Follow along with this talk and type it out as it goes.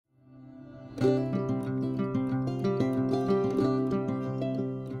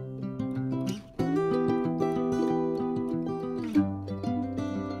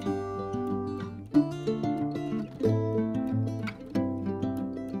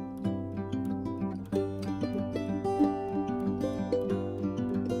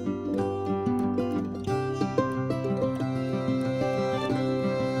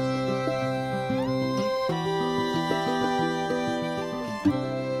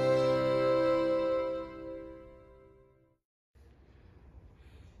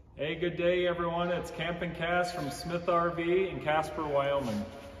Hey, good day everyone. It's Camping Cass from Smith RV in Casper, Wyoming.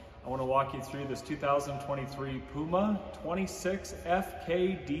 I want to walk you through this 2023 Puma 26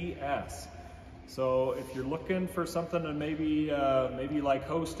 FKDS. So if you're looking for something to maybe like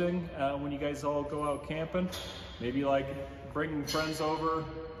hosting when you guys all go out camping, maybe like bringing friends over,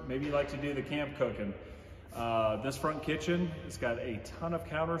 maybe you like to do the camp cooking. This front kitchen has got a ton of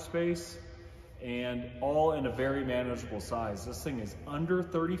counter space, and all in a very manageable size. This thing is under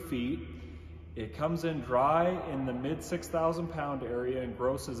 30 feet. It comes in dry in the mid 6,000 pound area and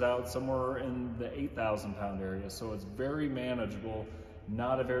grosses out somewhere in the 8,000 pound area. So it's very manageable,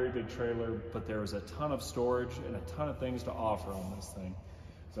 not a very big trailer, but there's a ton of storage and a ton of things to offer on this thing.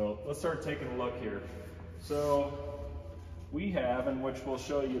 So let's start taking a look here. So we have, and which we'll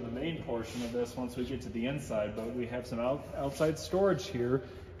show you the main portion of this once we get to the inside, but we have some outside storage here.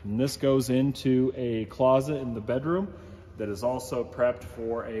 And this goes into a closet in the bedroom that is also prepped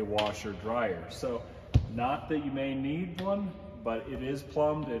for a washer dryer. So not that you may need one, but it is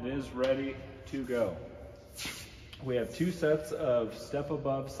plumbed, it is ready to go. We have two sets of step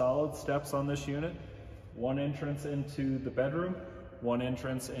above solid steps on this unit, one entrance into the bedroom, one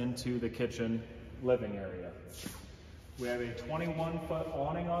entrance into the kitchen living area. We have a 21-foot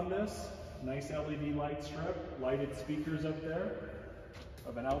awning on this, nice LED light strip, lighted speakers up there.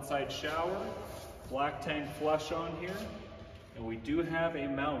 Of an outside shower, black tank flush on here, and we do have a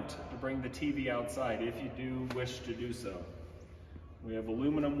mount to bring the TV outside if you do wish to do so. We have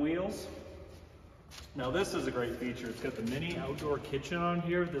aluminum wheels. Now this is a great feature. It's got the mini outdoor kitchen on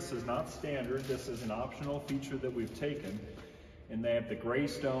here. This is not standard. This is an optional feature that we've taken, and they have the gray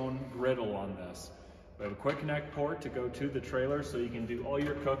stone griddle on this. We have a quick connect port to go to the trailer so you can do all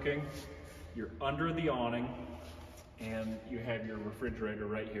your cooking. You're under the awning, and you have your refrigerator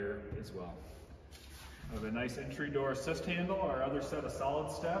right here as well. We have a nice entry door assist handle, our other set of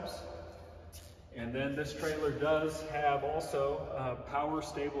solid steps. And then this trailer does have also power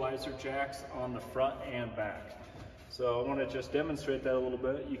stabilizer jacks on the front and back. So I want to just demonstrate that a little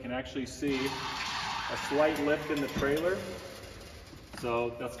bit. You can actually see a slight lift in the trailer.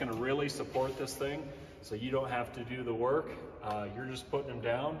 So that's going to really support this thing. So you don't have to do the work. You're just putting them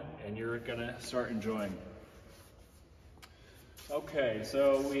down and you're going to start enjoying. Okay,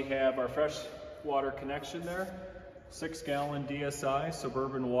 so we have our fresh water connection there, 6-gallon DSI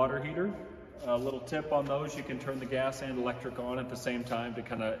Suburban water heater. A little tip on those, you can turn the gas and electric on at the same time to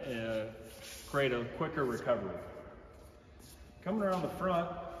kind of create a quicker recovery. Coming around the front,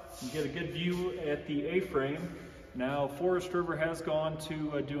 you get a good view at the A-frame. Now, Forest River has gone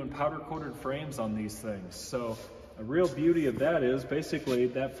to doing powder-coated frames on these things. So a real beauty of that is basically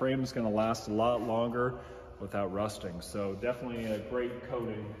that frame is going to last a lot longer without rusting. So definitely a great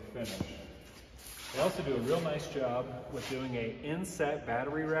coating finish. They also do a real nice job with doing a inset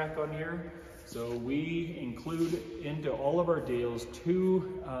battery rack on here. So we include into all of our deals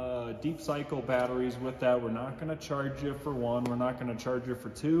 2 deep cycle batteries with that. We're not going to charge you for 1. We're not going to charge you for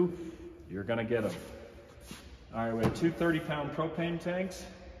 2. You're going to get them. All right, we have 2 30-pound propane tanks,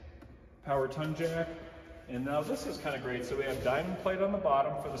 power ton jack. And now this is kind of great. So we have diamond plate on the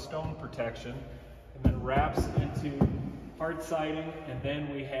bottom for the stone protection, and then wraps into hard siding, and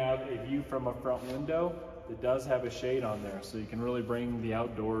then we have a view from a front window that does have a shade on there, so you can really bring the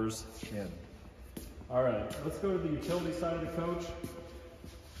outdoors in. All right, let's go to the utility side of the coach.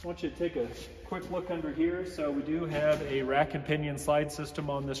 I want you to take a quick look under here. So we do have a rack and pinion slide system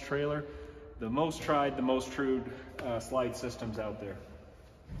on this trailer. The most tried, the most true slide systems out there.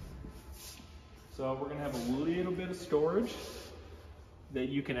 So we're gonna have a little bit of storage that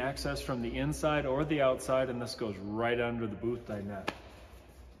you can access from the inside or the outside, and this goes right under the booth dinette.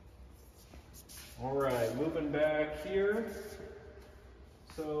 All right, moving back here.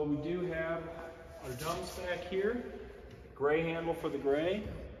 So we do have our dump stack here, gray handle for the gray,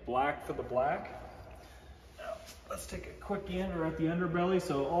 black for the black. Now, let's take a quick gander at the underbelly.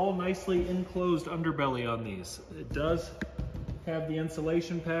 So all nicely enclosed underbelly on these. It does have the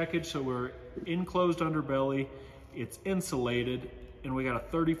insulation package, so we're enclosed underbelly, it's insulated, and we got a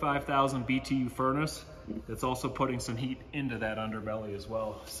 35,000 BTU furnace that's also putting some heat into that underbelly as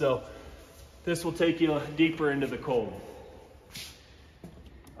well. So this will take you deeper into the cold.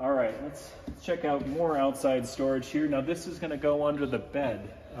 All right, let's check out more outside storage here. Now this is gonna go under the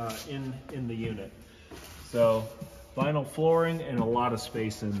bed in the unit. So vinyl flooring and a lot of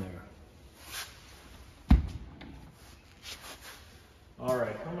space in there. All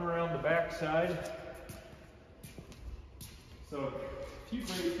right, coming around the back side. So a few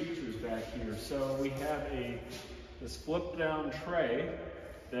great features back here. So we have this flip down tray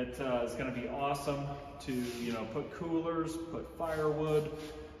that is going to be awesome to, you know, put coolers, put firewood,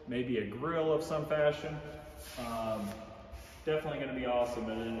 maybe a grill of some fashion. Definitely going to be awesome.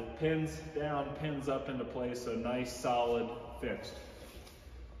 And then it pins down, pins up into place, so nice, solid, fixed.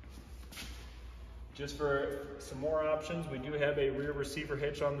 Just for some more options, we do have a rear receiver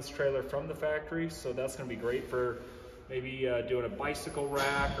hitch on this trailer from the factory, so that's going to be great for maybe doing a bicycle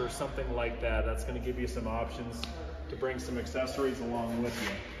rack or something like that. That's going to give you some options to bring some accessories along with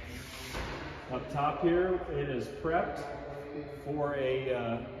you. Up top here, it is prepped for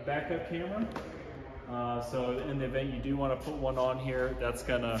a backup camera. So in the event you do want to put one on here, that's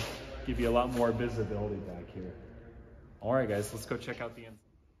going to give you a lot more visibility back here. All right, guys, let's go check out the inside.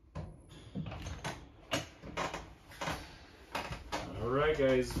 All right,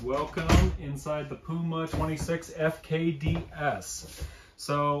 guys, welcome inside the Puma 26 FKDS.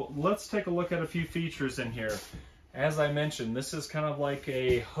 So let's take a look at a few features in here. As I mentioned, this is kind of like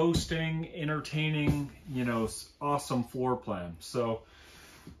a hosting, entertaining, you know, awesome floor plan. So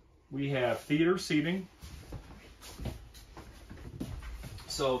we have theater seating.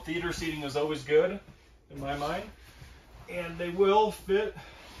 So theater seating is always good in my mind, and they will fit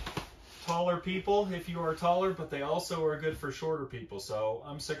taller people if you are taller, but they also are good for shorter people. So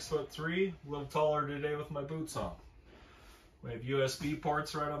I'm 6'3", a little taller today with my boots on. We have USB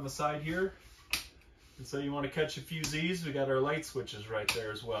ports right on the side here. And so you want to catch a few Z's, we got our light switches right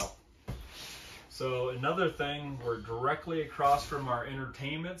there as well. So another thing, we're directly across from our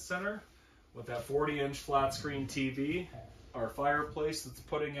entertainment center with that 40-inch flat screen TV, our fireplace that's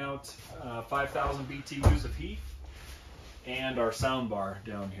putting out 5,000 BTUs of heat, and our sound bar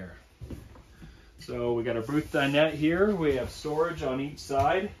down here. So we got a booth dinette here. We have storage on each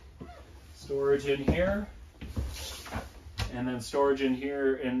side, storage in here, and then storage in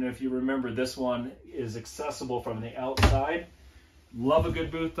here. And if you remember, this one is accessible from the outside. Love a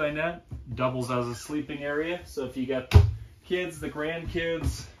good booth dinette. Doubles as a sleeping area. So if you got the kids, the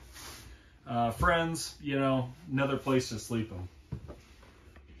grandkids, friends, you know, another place to sleep them.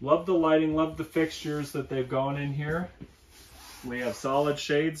 Love the lighting, love the fixtures that they've gone in here. We have solid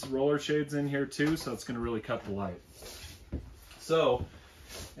shades, roller shades in here too, so it's going to really cut the light. So,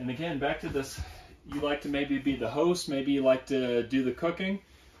 and again, back to this, you like to maybe be the host, maybe you like to do the cooking.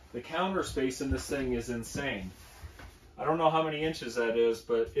 The counter space in this thing is insane. I don't know how many inches that is,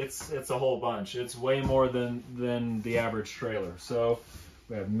 but it's a whole bunch. It's way more than the average trailer. So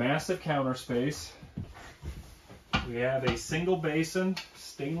we have massive counter space. We have a single basin,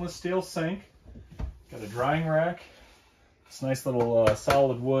 stainless steel sink. Got a drying rack. This nice little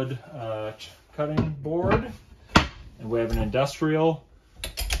solid wood cutting board. And we have an industrial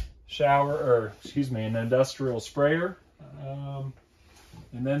shower, or excuse me, an industrial sprayer.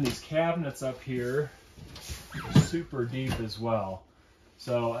 And then these cabinets up here are super deep as well.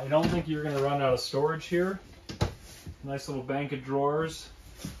 So I don't think you're going to run out of storage here. Nice little bank of drawers.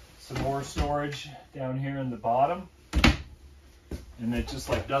 Some more storage down here in the bottom. And it just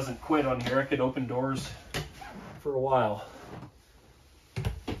like doesn't quit on here. I could open doors for a while.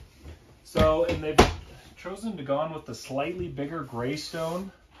 So, and they've chosen to go on with the slightly bigger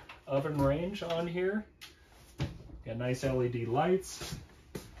Greystone oven range on here. Got nice LED lights,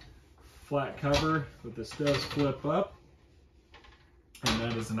 flat cover, but this does flip up. And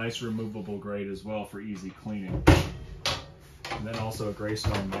that is a nice removable grate as well for easy cleaning. And then also a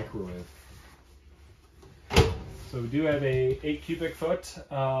Greystone microwave. So we do have a 8 cubic foot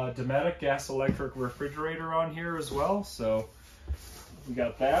Dometic gas electric refrigerator on here as well. So we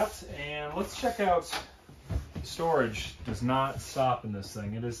got that, and let's check out storage. Does not stop in this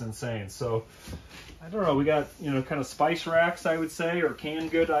thing. It is insane. So I don't know, we got, you know, kind of spice racks, I would say, or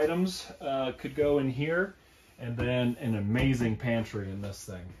canned good items could go in here, and then an amazing pantry in this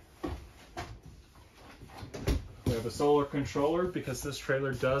thing. We have a solar controller because this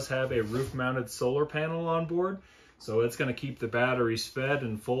trailer does have a roof mounted solar panel on board, so it's going to keep the batteries fed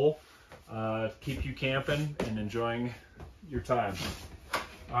and full, keep you camping and enjoying your time.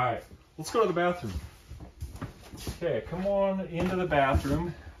 All right, let's go to the bathroom. Okay, come on into the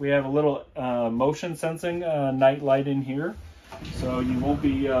bathroom. We have a little motion sensing night light in here, so you won't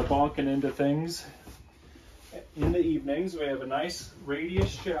be bonking into things in the evenings. We have a nice radius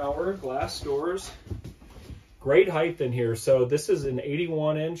shower, glass doors. Great height in here. So this is an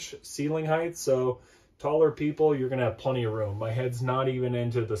 81-inch ceiling height. So taller people, you're gonna have plenty of room. My head's not even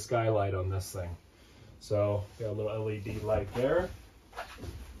into the skylight on this thing. So got a little LED light there.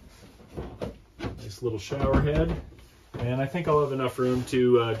 Nice little shower head. And I think I'll have enough room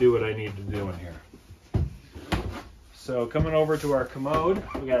to do what I need to do in here. So coming over to our commode,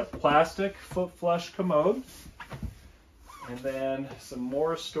 we got a plastic foot flush commode. And then some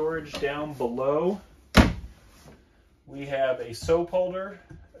more storage down below. We have a soap holder,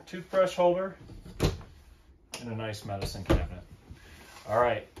 a toothbrush holder, and a nice medicine cabinet. All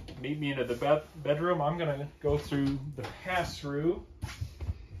right, meet me into the bedroom. I'm gonna go through the pass-through.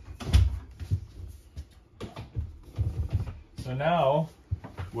 So now,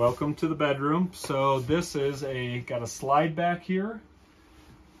 welcome to the bedroom. So this is got a slide back here.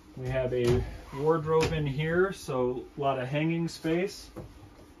 We have a wardrobe in here, so a lot of hanging space.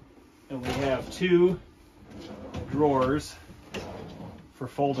 And we have 2 drawers for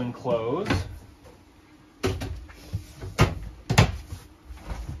folding clothes.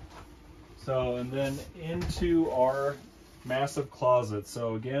 So, and then into our massive closet.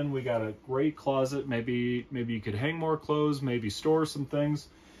 So again, we got a great closet. Maybe you could hang more clothes, maybe store some things.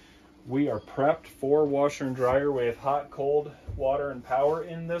 We are prepped for washer and dryer. We have hot, cold water and power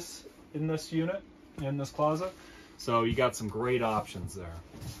in this unit, in this closet. So you got some great options there.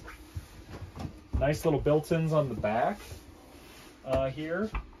 Nice little built-ins on the back here.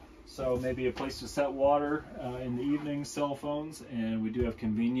 So maybe a place to set water in the evening, cell phones, and we do have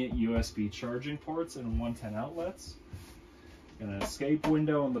convenient USB charging ports and 110 outlets. And an escape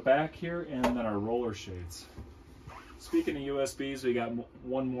window in the back here, and then our roller shades. Speaking of USBs, we got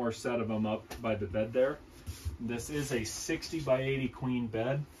one more set of them up by the bed there. This is a 60 by 80 queen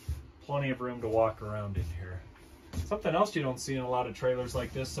bed. Plenty of room to walk around in here. Something else you don't see in a lot of trailers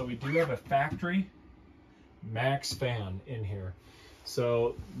like this, so we do have a factory Maxx fan in here.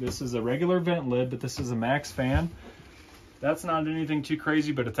 So this is a regular vent lid, but this is a Maxx fan. That's not anything too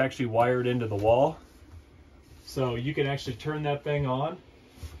crazy, but it's actually wired into the wall. So you can actually turn that thing on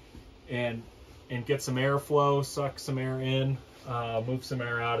and get some airflow, suck some air in, move some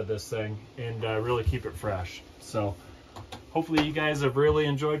air out of this thing, and really keep it fresh. So hopefully you guys have really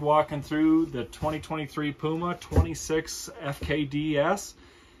enjoyed walking through the 2023 Puma 26 FKDS.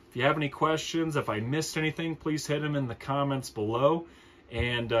 If you have any questions, if I missed anything, please hit them in the comments below.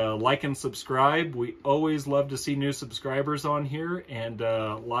 And like and subscribe. We always love to see new subscribers on here, and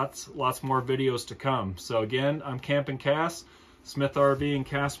lots more videos to come. So again, I'm Camping Cass, Smith RV in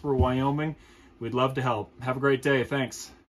Casper, Wyoming. We'd love to help. Have a great day. Thanks.